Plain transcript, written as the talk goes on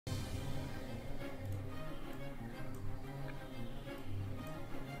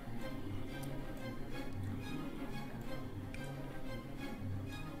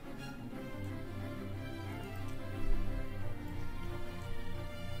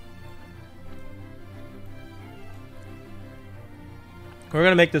We're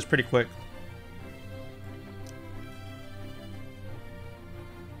gonna make this pretty quick.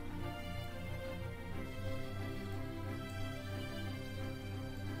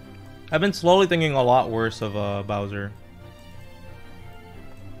 I've been slowly thinking a lot worse of Bowser.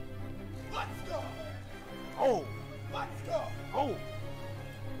 Let's go. Oh, let's go. Oh.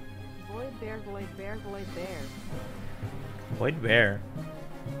 Void bear, void bear, void bear. Void bear.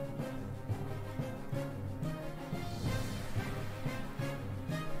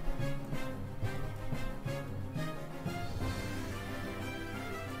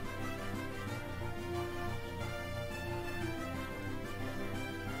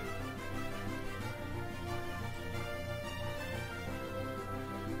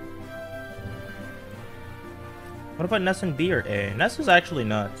 What about Ness and B or A? Ness is actually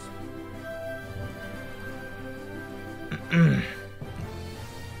nuts. This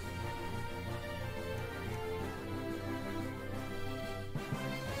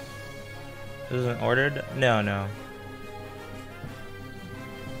isn't ordered? No, no.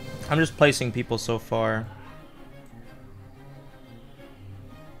 I'm just placing people so far.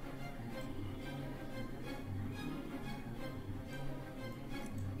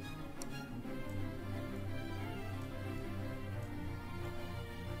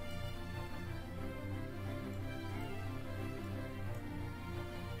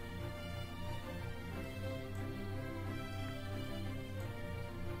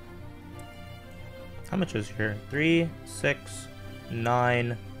 How much is here? 3, 6,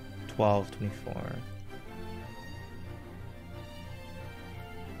 9, 12, 24.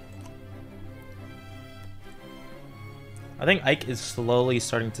 I think Ike is slowly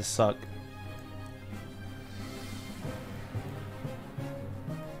starting to suck.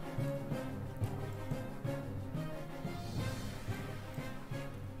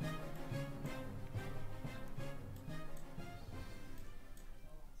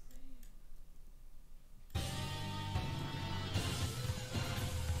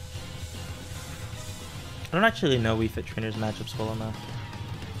 I don't actually know Wii Fit Trainers matchups well enough.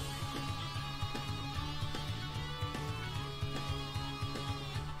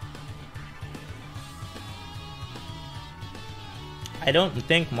 I don't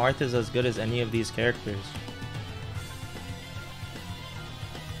think Martha's as good as any of these characters.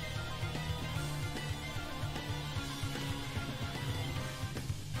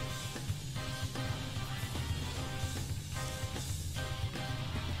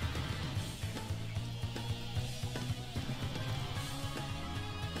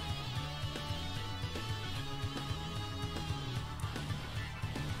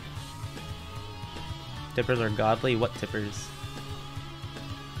 Tippers are godly? What tippers?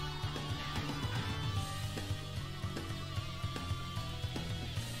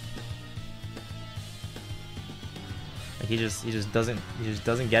 Like he just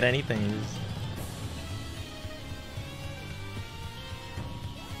doesn't get anything.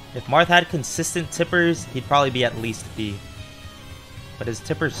 If Marth had consistent tippers, he'd probably be at least B. But his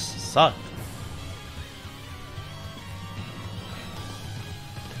tippers suck.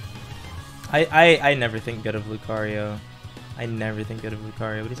 I never think good of Lucario. I never think good of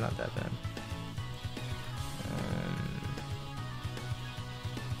Lucario, but he's not that bad.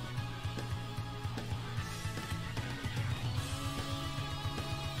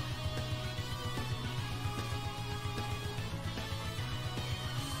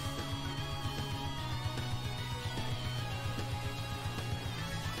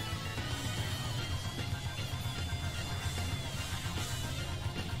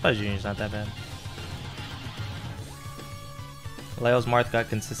 Buzz Jr.'s not that bad. Leo's Marth got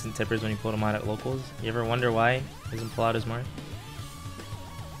consistent tippers when he pulled him out at locals. You ever wonder why he doesn't pull out his Marth?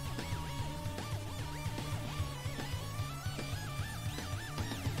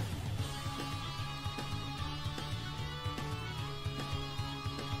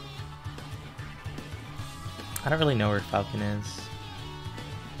 I don't really know where Falcon is.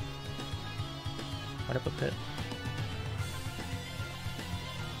 Why'd I put Pit?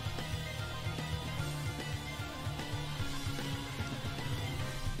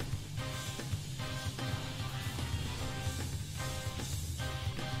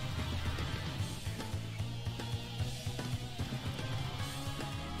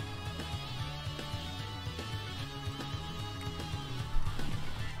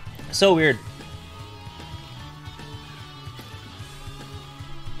 So weird.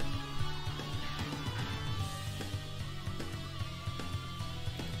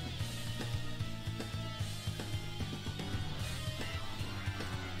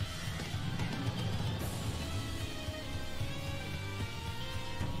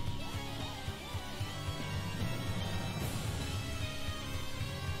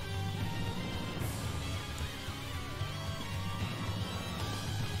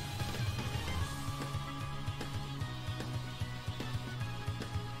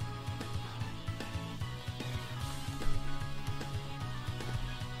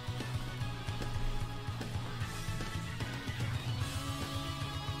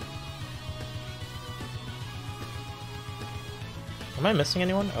 Am I missing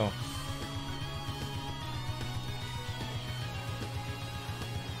anyone? Oh.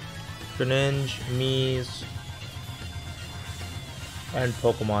 Greninja, Mies, and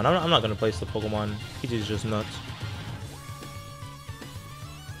Pokemon. I'm not gonna place the Pokemon. Pichu's just nuts.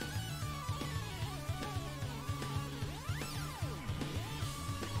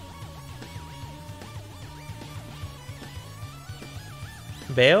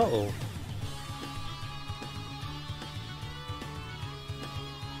 Bale? Oh.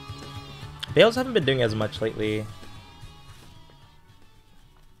 Bales haven't been doing as much lately.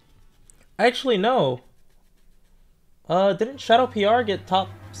 Actually, no. Didn't Shadow PR get top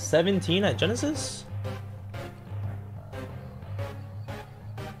 17 at Genesis?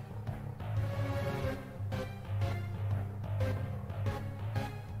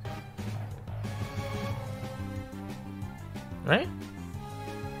 Right?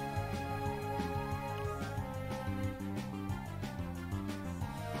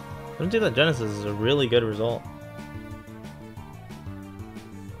 I think that Genesis is a really good result.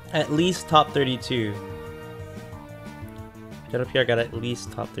 At least top 32. Shadow PR got at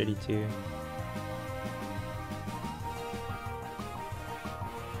least top 32.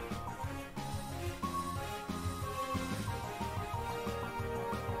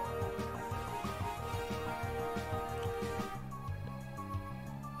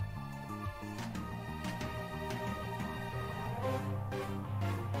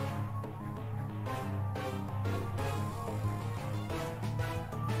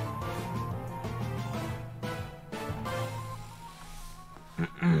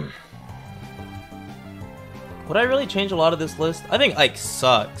 Would I really change a lot of this list? I think Ike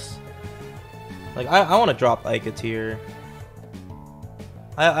sucks. Like, I want to drop Ike a tier.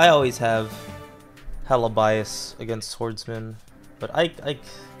 I always have hella bias against Swordsman, but Ike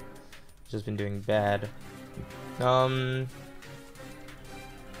just been doing bad. Who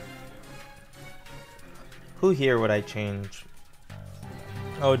here would I change?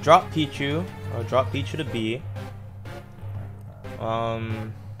 Oh, drop Pichu. Oh, drop Pichu to B. I'll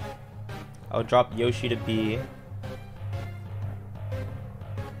drop Yoshi to B.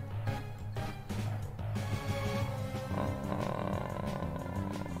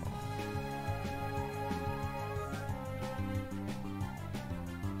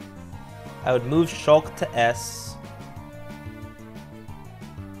 I would move Shulk to S.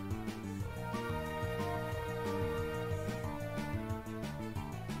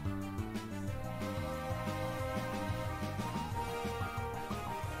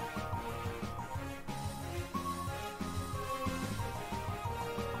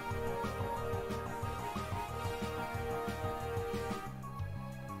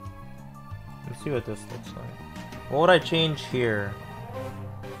 Let's see what this looks like. What would I change here?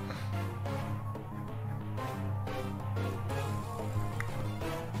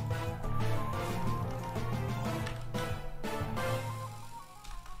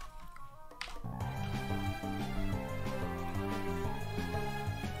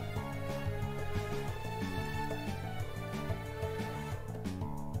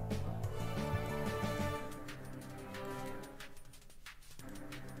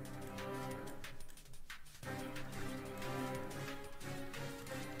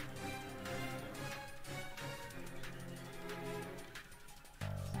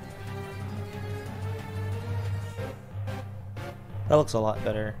 That looks a lot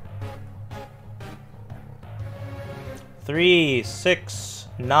better. 3, 6,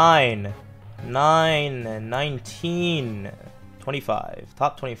 9, 9, 19, 25.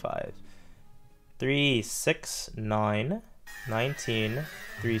 Top 25. 3, 6, 9, 19,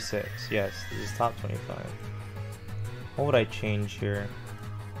 3, 6. Yes, this is top 25. What would I change here?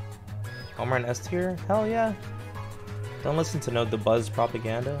 Homer and S tier? Hell yeah. Don't listen to the Buzz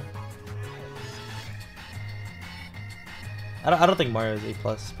propaganda. I don't think Mario is A+,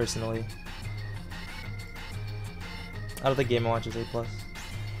 personally. I don't think Game & Watch is A+.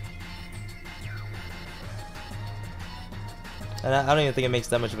 And I don't even think it makes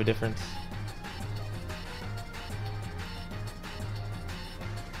that much of a difference.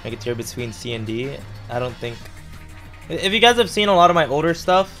 Make a tier between C and D. I don't think... If you guys have seen a lot of my older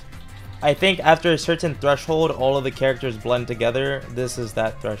stuff, I think after a certain threshold, all of the characters blend together. This is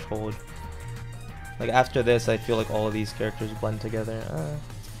that threshold. Like, after this, I feel like all of these characters blend together.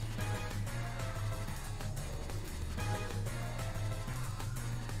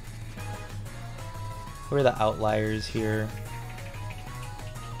 Who are the outliers here?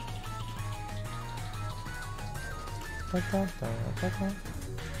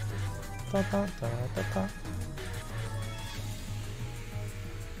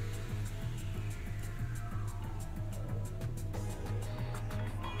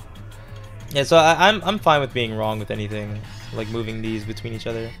 Yeah, so I'm fine with being wrong with anything, like moving these between each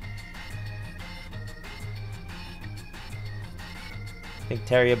other. I think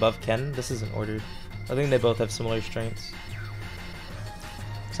Terry above Ken. This isn't ordered. I think they both have similar strengths.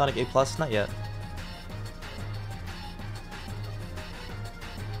 Sonic A+, not yet.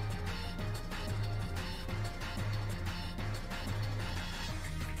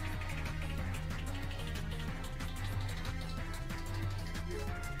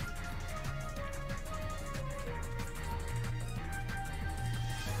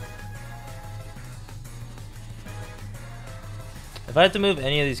 If I had to move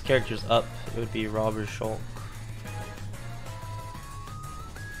any of these characters up, it would be Rob or Shulk.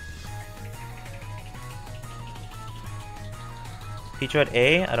 Pichu at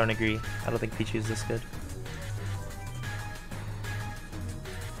A? I don't agree. I don't think Pichu is this good.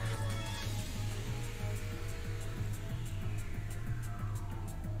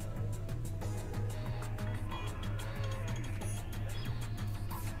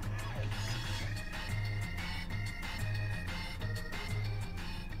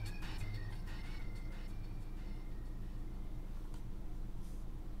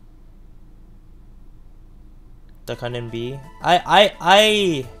 Duck Hunt in B.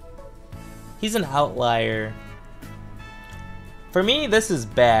 He's an outlier. For me, this is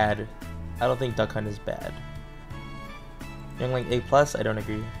bad. I don't think Duck Hunt is bad. Young Link A+, I don't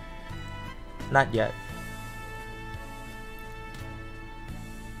agree. Not yet.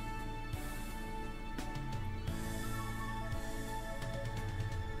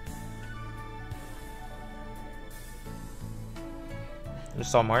 You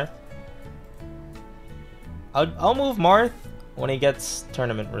saw Marth? I'll move Marth when he gets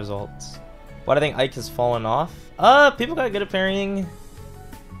tournament results. Why do I think Ike has fallen off? People got good at parrying.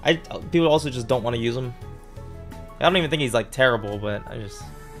 People also just don't want to use him. I don't even think he's like terrible, but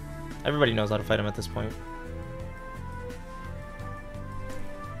everybody knows how to fight him at this point.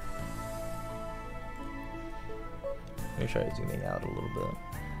 Let me try zooming out a little bit.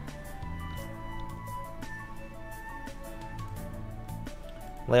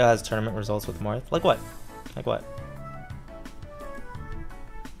 Leo has tournament results with Marth. Like what? Like what?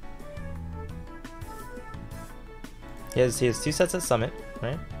 He has 2 sets at Summit,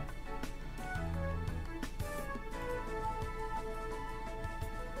 right?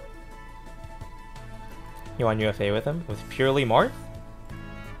 You want UFA with him? With purely Marth?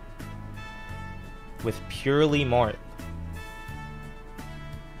 With purely Marth.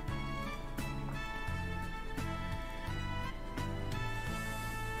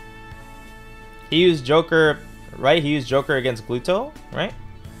 He used Joker, right? He used Joker against Gluto, right?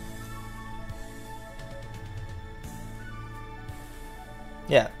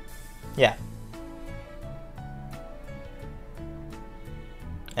 Yeah. Yeah.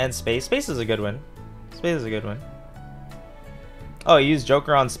 And Space. Space is a good one. Space is a good one. Oh, he used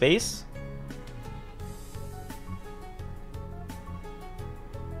Joker on Space?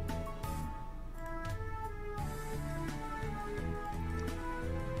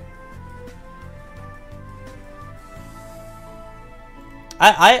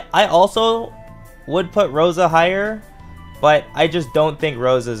 I also would put Rosa higher, but I just don't think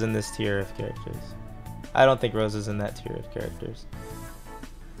Rosa's in this tier of characters. I don't think Rosa's in that tier of characters.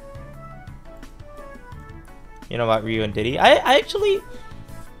 You know about Ryu and Diddy? I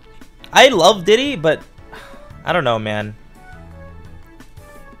love Diddy, but I don't know, man.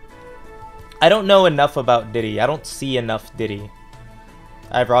 I don't know enough about Diddy. I don't see enough Diddy.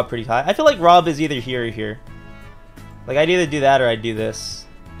 I have Rob pretty high. I feel like Rob is either here or here. Like, I'd either do that or I'd do this.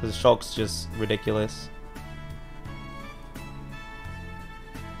 Because Shulk's just ridiculous.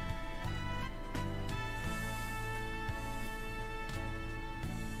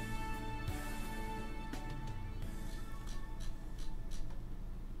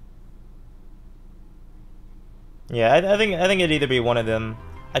 Yeah, I think it'd either be one of them.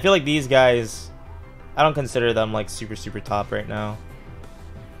 I feel like these guys, I don't consider them like super top right now.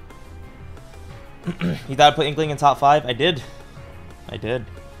 You thought I'd put Inkling in top 5? I did.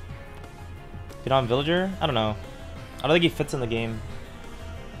 Get on Villager? I don't know. I don't think he fits in the game.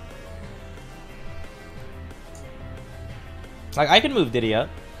 Like, I could move Diddy up.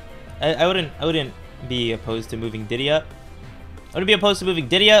 I wouldn't be opposed to moving Diddy up. I wouldn't be opposed to moving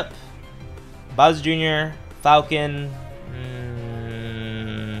Diddy up. Bowser Jr., Falcon,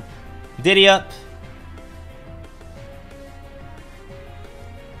 Diddy up.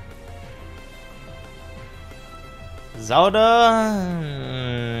 Zelda.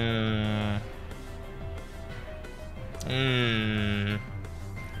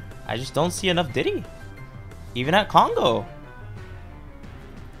 I just don't see enough Diddy, even at Congo.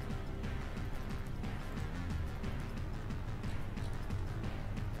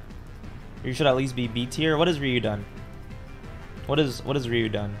 Ryu should at least be B tier. What has Ryu done? What has Ryu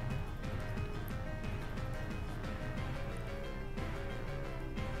done?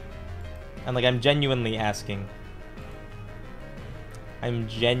 And like, I'm genuinely asking.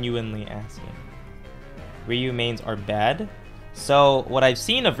 Ryu mains are bad. So what I've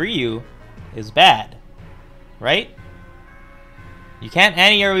seen of Ryu is bad, right? You can't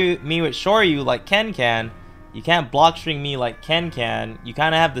anti-air me with Shoryu like Ken can. You can't block string me like Ken can. You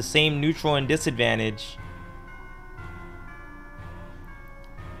kind of have the same neutral and disadvantage.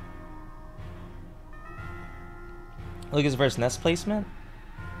 Lucas versus Ness placement?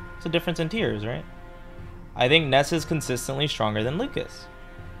 It's a difference in tiers, right? I think Ness is consistently stronger than Lucas.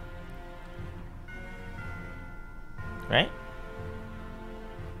 Right?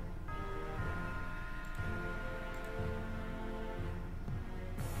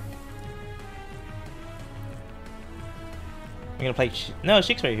 I'm gonna play... No,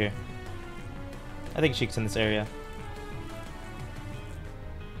 Sheik's right here. I think Sheik's in this area.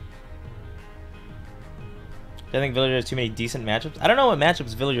 I think Villager has too many decent matchups. I don't know what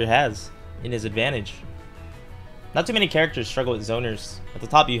matchups Villager has in his advantage. Not too many characters struggle with zoners. At the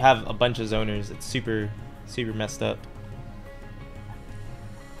top you have a bunch of zoners. It's super messed up.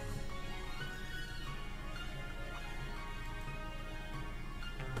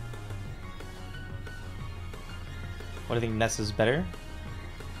 What do you think Ness is better?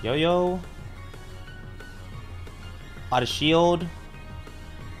 Yo-Yo. Out of shield.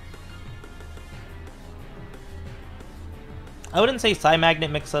 I wouldn't say Psy Magnet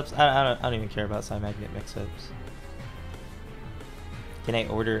mix-ups. I don't even care about Psy Magnet mix-ups. Can I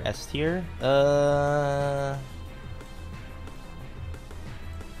order S tier?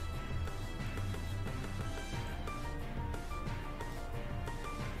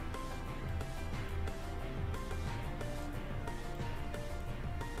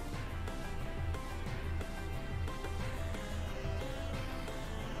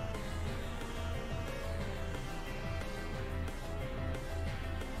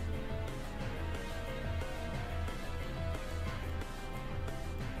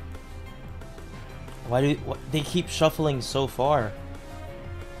 Why do they keep shuffling so far?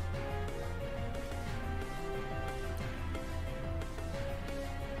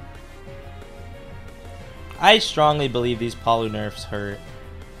 I strongly believe these Palu nerfs hurt.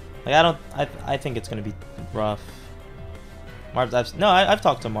 Like I think it's gonna be rough. Mars, I've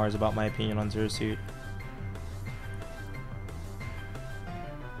talked to Mars about my opinion on Zero Suit.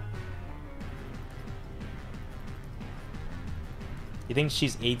 You think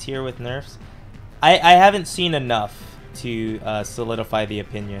she's A tier with nerfs? I haven't seen enough to solidify the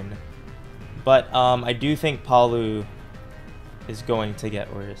opinion, but I do think Palu is going to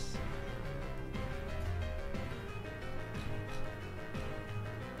get worse.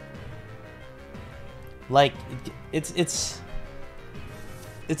 Like it's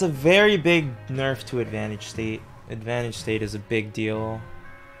a very big nerf to advantage state. Advantage state is a big deal.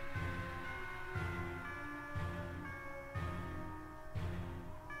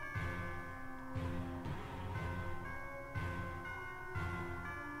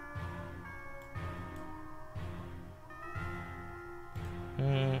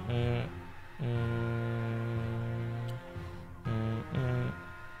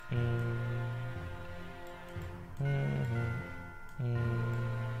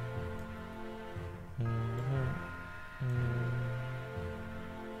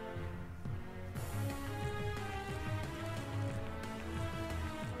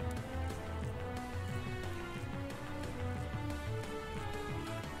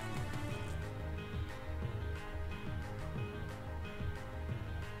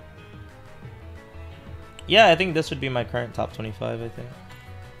 Yeah, I think this would be my current top 25, I think.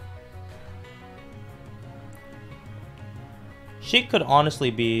 She could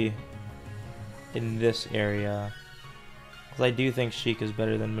honestly be in this area, because I do think Sheik is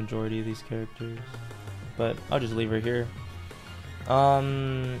better than majority of these characters. But I'll just leave her here.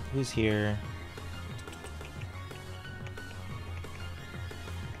 Who's here?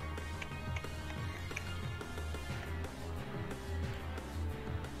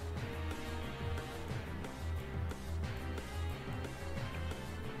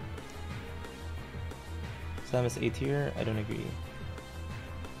 Samus A tier? I don't agree.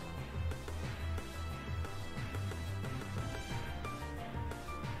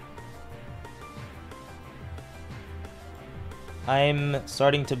 I'm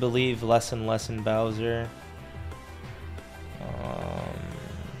starting to believe less and less in Bowser.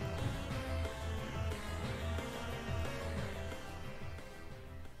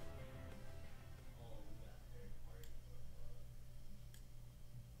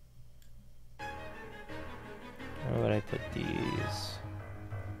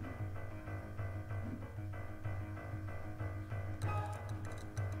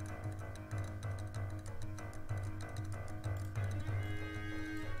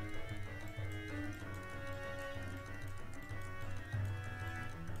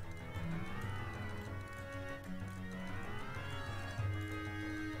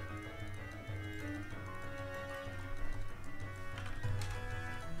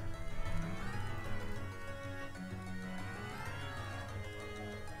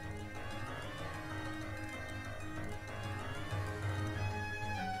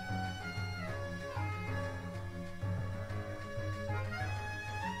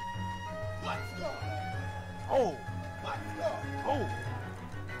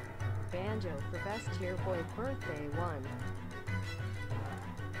 Banjo for best cheer Void birthday 1.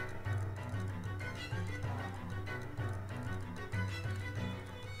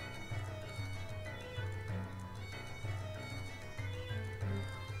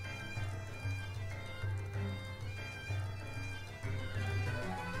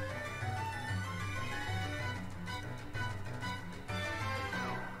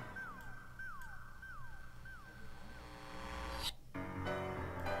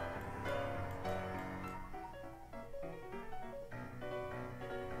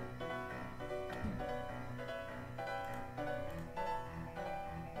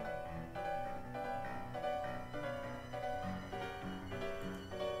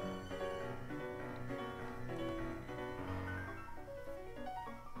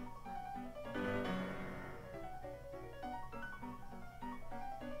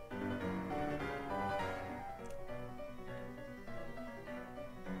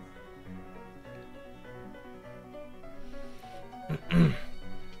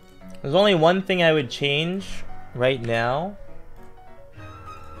 There's only one thing I would change right now,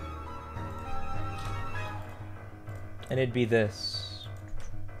 and it'd be this.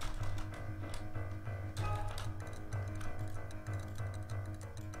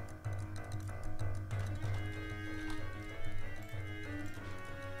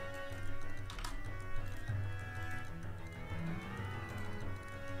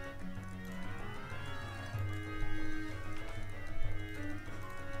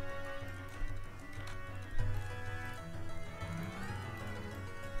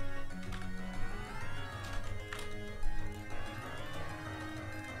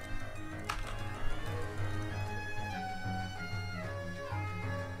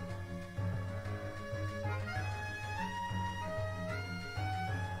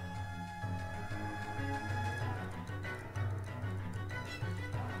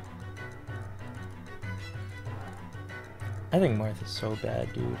 I think Marth is so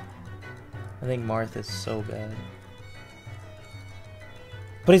bad, dude. I think Marth is so bad.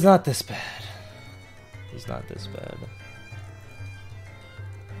 But he's not this bad. He's not this bad.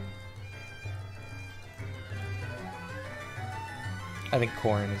 I think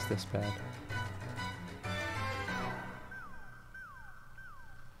Corrin is this bad.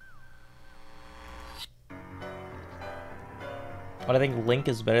 But I think Link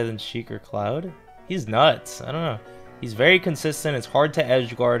is better than Sheik or Cloud. He's nuts. I don't know. He's very consistent. It's hard to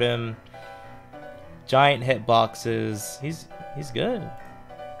edge guard him. Giant hitboxes. He's good.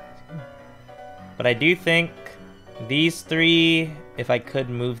 But I do think these three, if I could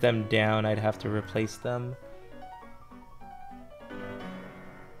move them down, I'd have to replace them.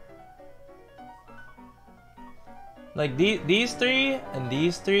 Like these three and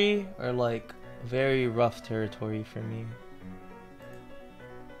these three are like very rough territory for me.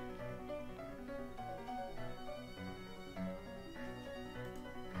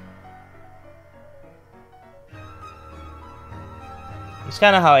 It's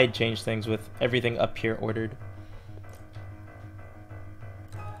kind of how I change things with everything up here ordered.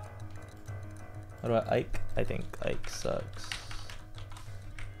 What about Ike? I think Ike sucks.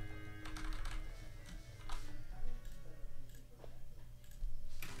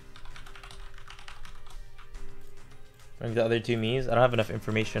 Rank the other two Miis. I don't have enough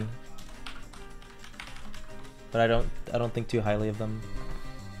information, but I don't think too highly of them.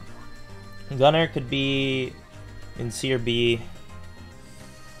 Gunner could be in C or B.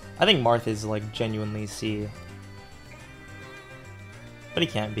 I think Marth is like genuinely C. But he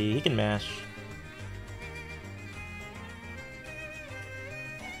can't be. He can mash.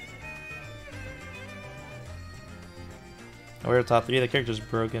 We're top 3. The character's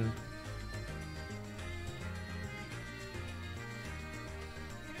broken.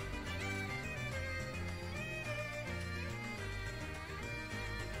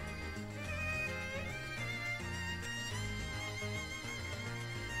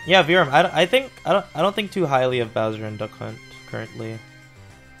 Yeah, Viram. I don't think too highly of Bowser and Duck Hunt currently.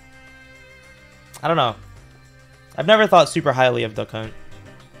 I don't know. I've never thought super highly of Duck Hunt.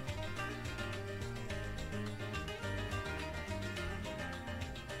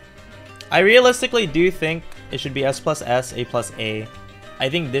 I realistically do think it should be S plus S, A plus A. I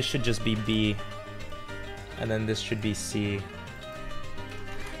think this should just be B. And then this should be C.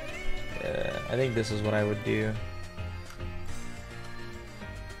 I think this is what I would do.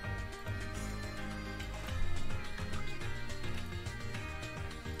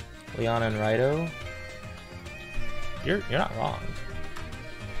 Leon and Raito. You're not wrong.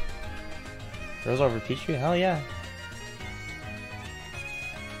 Rose over Pichu? Hell yeah.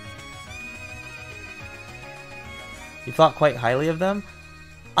 You thought quite highly of them?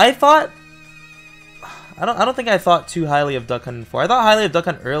 I thought I don't think I thought too highly of Duck Hunt 4. I thought highly of Duck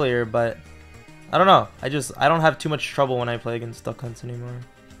Hunt earlier, but I don't know. I don't have too much trouble when I play against Duck Hunts anymore.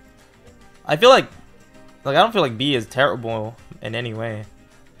 I feel like I don't feel like B is terrible in any way.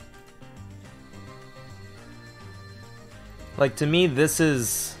 Like, to me, this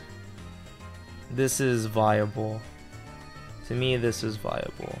is viable. To me, this is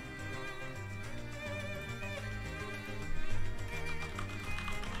viable.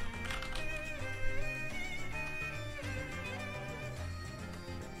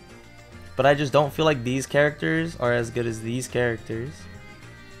 But I just don't feel like these characters are as good as these characters.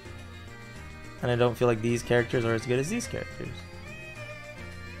 And I don't feel like these characters are as good as these characters.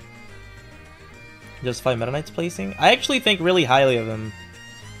 Justify Meta Knight's placing? I actually think really highly of him.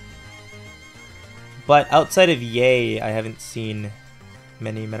 But outside of Yay, I haven't seen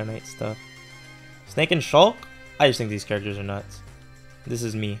many Meta Knight stuff. Snake and Shulk? I just think these characters are nuts. This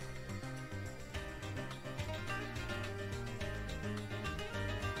is me.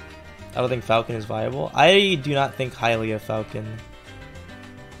 I don't think Falcon is viable. I do not think highly of Falcon.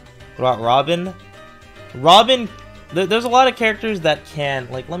 What about Robin? Robin, there's a lot of characters that can,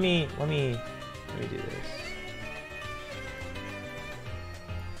 like, let me do this.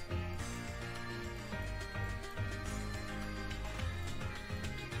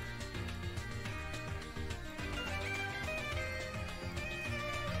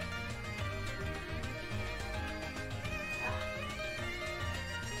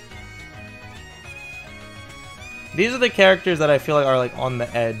 These are the characters that I feel like are like on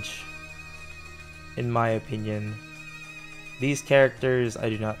the edge, in my opinion. These characters I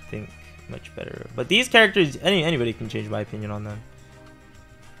do not think much better. But these characters, anybody can change my opinion on them.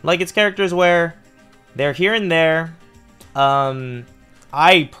 Like, it's characters where they're here and there.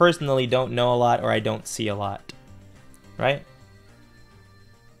 I personally don't know a lot, or I don't see a lot. Right?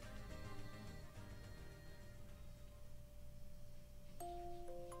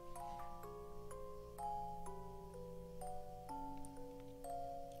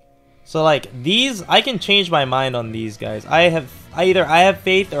 So like these, I can change my mind on these guys. Either I have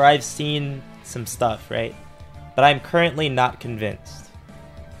faith or I've seen some stuff, right? But I'm currently not convinced.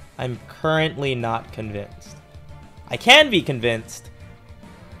 I'm currently not convinced. I can be convinced,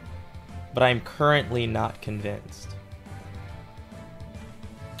 but I'm currently not convinced.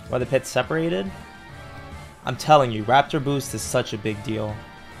 Why the pits separated? I'm telling you, Raptor Boost is such a big deal.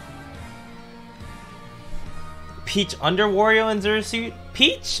 Peach under Wario and Zerasuit?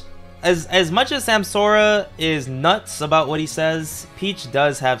 Peach? As much as Samsora is nuts about what he says, Peach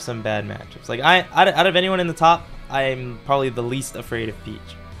does have some bad matchups. Like, out of anyone in the top, I'm probably the least afraid of Peach.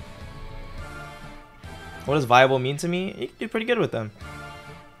 What does viable mean to me? You can do pretty good with them.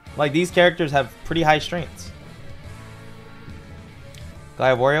 Like, these characters have pretty high strengths. Guy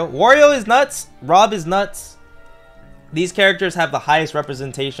of Wario. Wario is nuts. Rob is nuts. These characters have the highest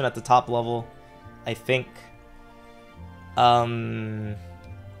representation at the top level, I think.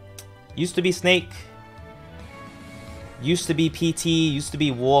 Used to be Snake. Used to be PT. Used to be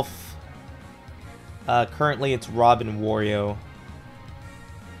Wolf. Currently it's Rob and Wario.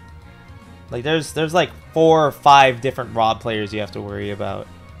 Like there's like 4 or 5 different Rob players you have to worry about.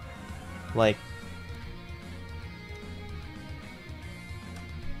 Like,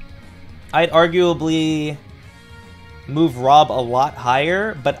 I'd arguably move Rob a lot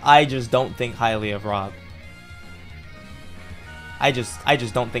higher, but I just don't think highly of Rob. I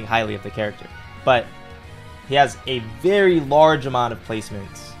just don't think highly of the character. But he has a very large amount of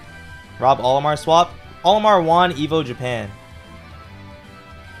placements. Rob Olimar swap. Olimar won Evo Japan.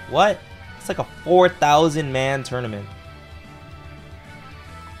 What? It's like a 4,000 man tournament.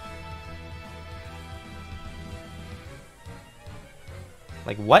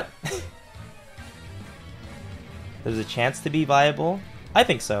 Like, what? There's a chance to be viable? I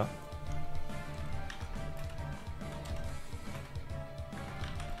think so.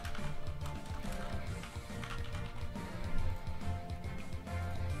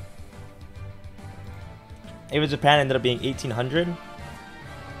 Evo Japan ended up being 1,800.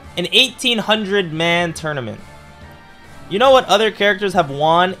 An 1,800 man tournament. You know what other characters have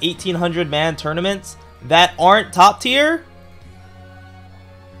won 1,800 man tournaments that aren't top tier?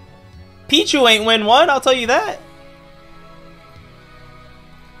 Pichu ain't win one, I'll tell you that.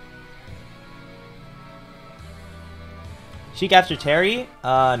 Sheik after Terry?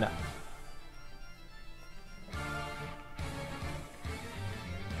 No.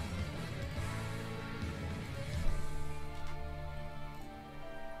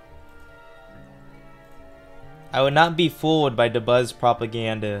 I would not be fooled by DeBuzz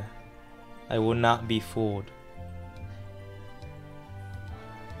propaganda. I will not be fooled.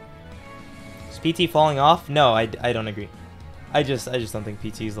 PT falling off? No, I don't agree. I just don't think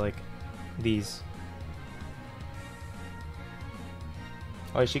PT's like these.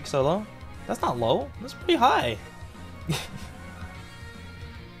 Oh, is Sheik so low? That's not low. That's pretty high.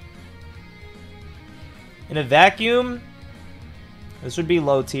 In a vacuum, this would be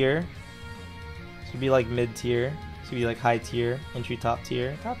low tier. This would be like mid tier. This would be like high tier, entry top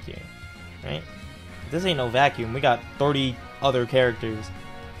tier, right? This ain't no vacuum. We got 30 other characters.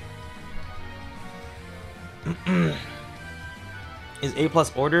 Is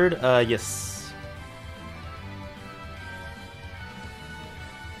A+ ordered? Yes.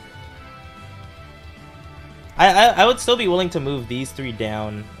 I would still be willing to move these 3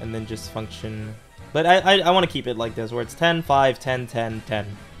 down and then just function. But I want to keep it like this, where it's 10, 5, 10, 10,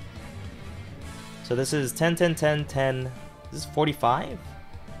 10. So this is 10, 10, 10, 10. This is 45?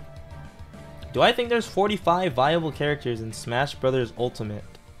 Do I think there's 45 viable characters in Smash Bros. Ultimate?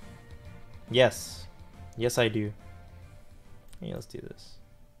 Yes. Yes, I do. Hey, let's do this.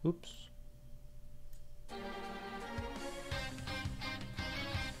 Oops.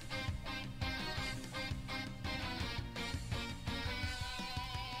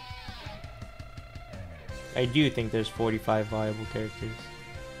 I do think there's 45 viable characters.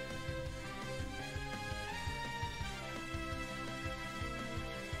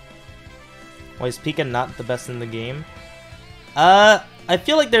 Why is Pika not the best in the game? I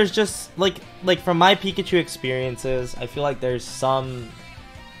feel like there's just like from my Pikachu experiences, I feel like there's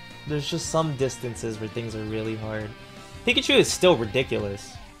just some distances where things are really hard. Pikachu is still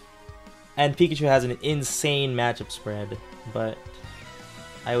ridiculous, and Pikachu has an insane matchup spread, but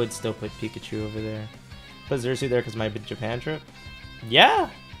I would still put Pikachu over there. Put Zersu there because my Japan trip. Yeah.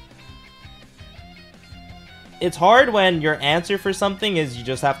 It's hard when your answer for something is you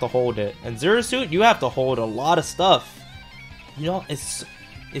just have to hold it. And Zerasuit, you have to hold a lot of stuff. You know, it's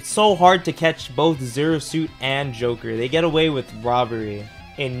so hard to catch both Zerasuit and Joker. They get away with robbery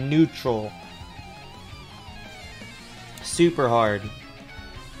in neutral. Super hard.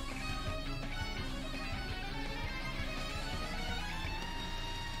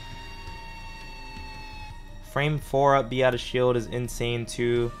 Frame 4 up B out of shield is insane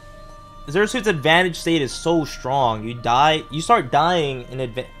too. Zerasuit's advantage state is so strong. You start dying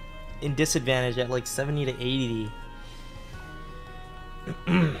in disadvantage at like 70 to 80.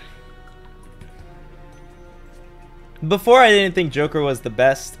 Before I didn't think Joker was the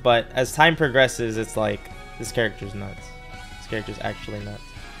best, but as time progresses, it's like this character's nuts. This character's actually nuts.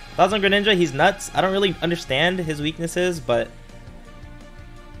 Thousand Greninja, he's nuts. I don't really understand his weaknesses, but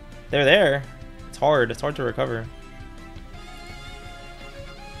they're there. It's hard to recover.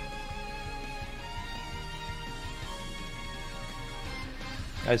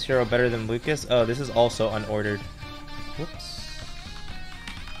 Is Hero better than Lucas? Oh, this is also unordered. Whoops.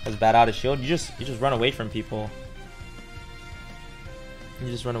 That's bad out of shield. You just run away from people.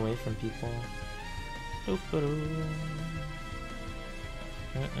 You just run away from people.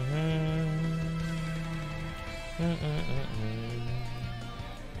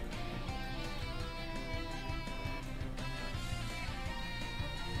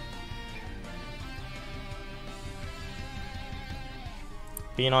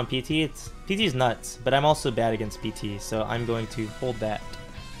 Being on PT, PT's nuts, but I'm also bad against PT, so I'm going to hold that.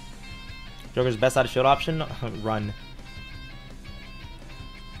 Joker's best out of shield option? Run.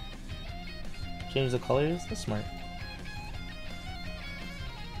 Change the colors? That's smart.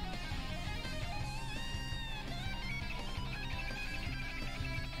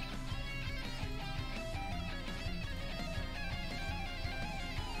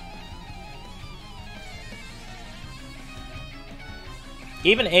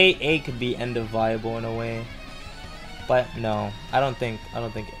 Even A could be end of viable in a way, but no, I don't think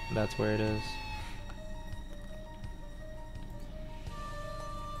that's where it is.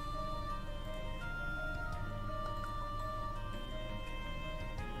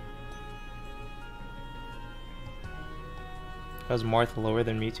 Was Marth lower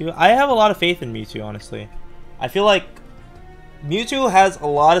than Mewtwo? I have a lot of faith in Mewtwo, honestly. I feel like Mewtwo has a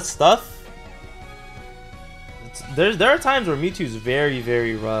lot of stuff. There are times where Mewtwo's very,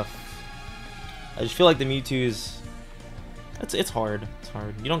 very rough. I just feel like the Mewtwo's... It's hard. It's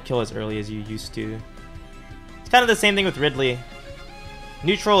hard. You don't kill as early as you used to. It's kind of the same thing with Ridley.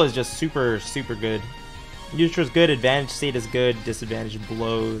 Neutral is just super, super good. Neutral's good, advantage state is good, disadvantage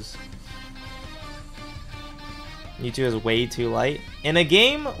blows. Mewtwo is way too light. In a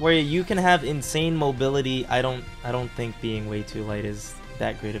game where you can have insane mobility, I don't think being way too light is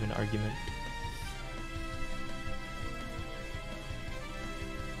that great of an argument.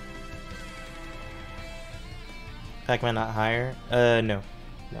 Pac-Man not higher? No.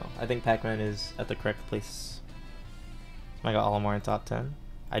 No, I think Pac-Man is at the correct place. I got Olimar in top 10.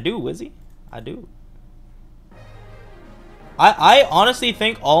 I do, Wizzy. I do. I honestly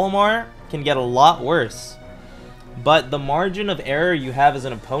think Olimar can get a lot worse. But the margin of error you have as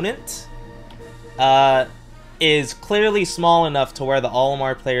an opponent is clearly small enough to where the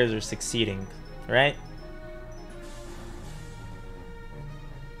Olimar players are succeeding, right?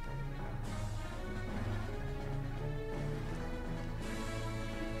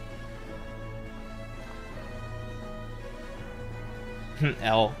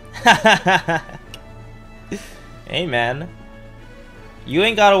 L. Hey man, you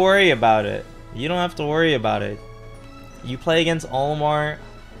ain't gotta worry about it. You don't have to worry about it. You play against Olimar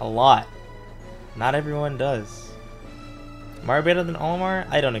a lot. Not everyone does. Mario better than Olimar?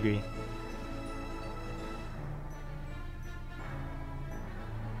 I don't agree.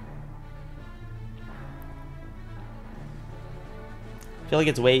 I feel like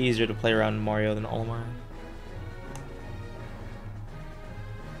it's way easier to play around Mario than Olimar.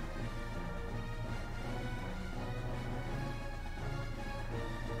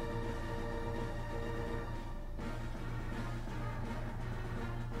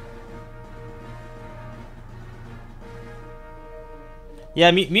 Yeah,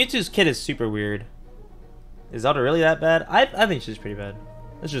 Mewtwo's kit is super weird. Is Zelda really that bad? I think she's pretty bad.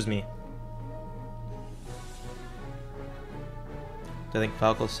 That's just me. Do I think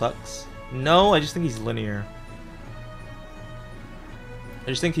Falco sucks? No, I just think he's linear. I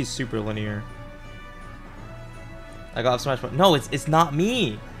just think he's super linear. I got Smash Bros. No, it's not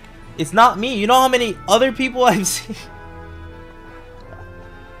me. It's not me. You know how many other people I've seen?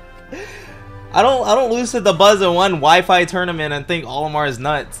 I don't lose to the buzz in one Wi-Fi tournament and think Olimar is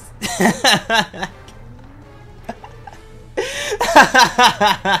nuts.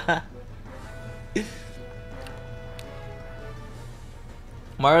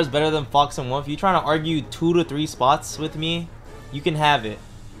 Mario's better than Fox and Wolf. You trying to argue 2 to 3 spots with me? You can have it.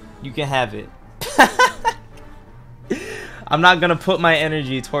 You can have it. I'm not gonna put my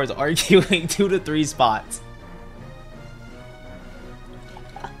energy towards arguing 2 to 3 spots.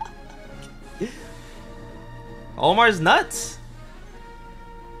 Olimar's nuts.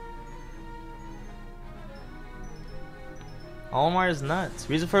 Olimar is nuts.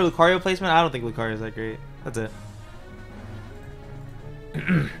 Reason for Lucario placement? I don't think Lucario is that great. That's it.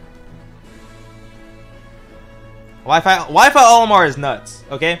 Wi-Fi Olimar is nuts.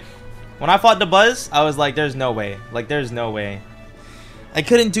 Okay, when I fought the Buzz, I was like, "There's no way. Like, there's no way." I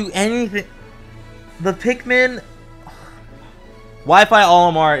couldn't do anything. The Pikmin. Wi-Fi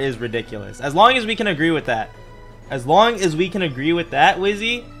Olimar is ridiculous. As long as we can agree with that. As long as we can agree with that,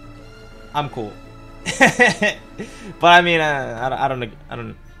 Wizzy, I'm cool. But I mean, I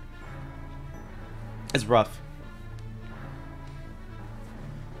don't. It's rough.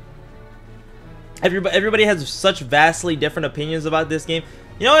 Everybody has such vastly different opinions about this game.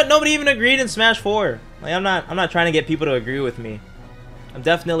 You know what? Nobody even agreed in Smash 4. Like, I'm not trying to get people to agree with me. I'm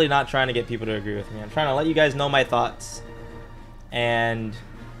definitely not trying to get people to agree with me. I'm trying to let you guys know my thoughts. And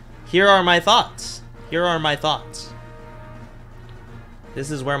here are my thoughts. Here are my thoughts.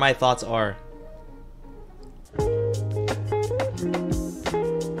 This is where my thoughts are.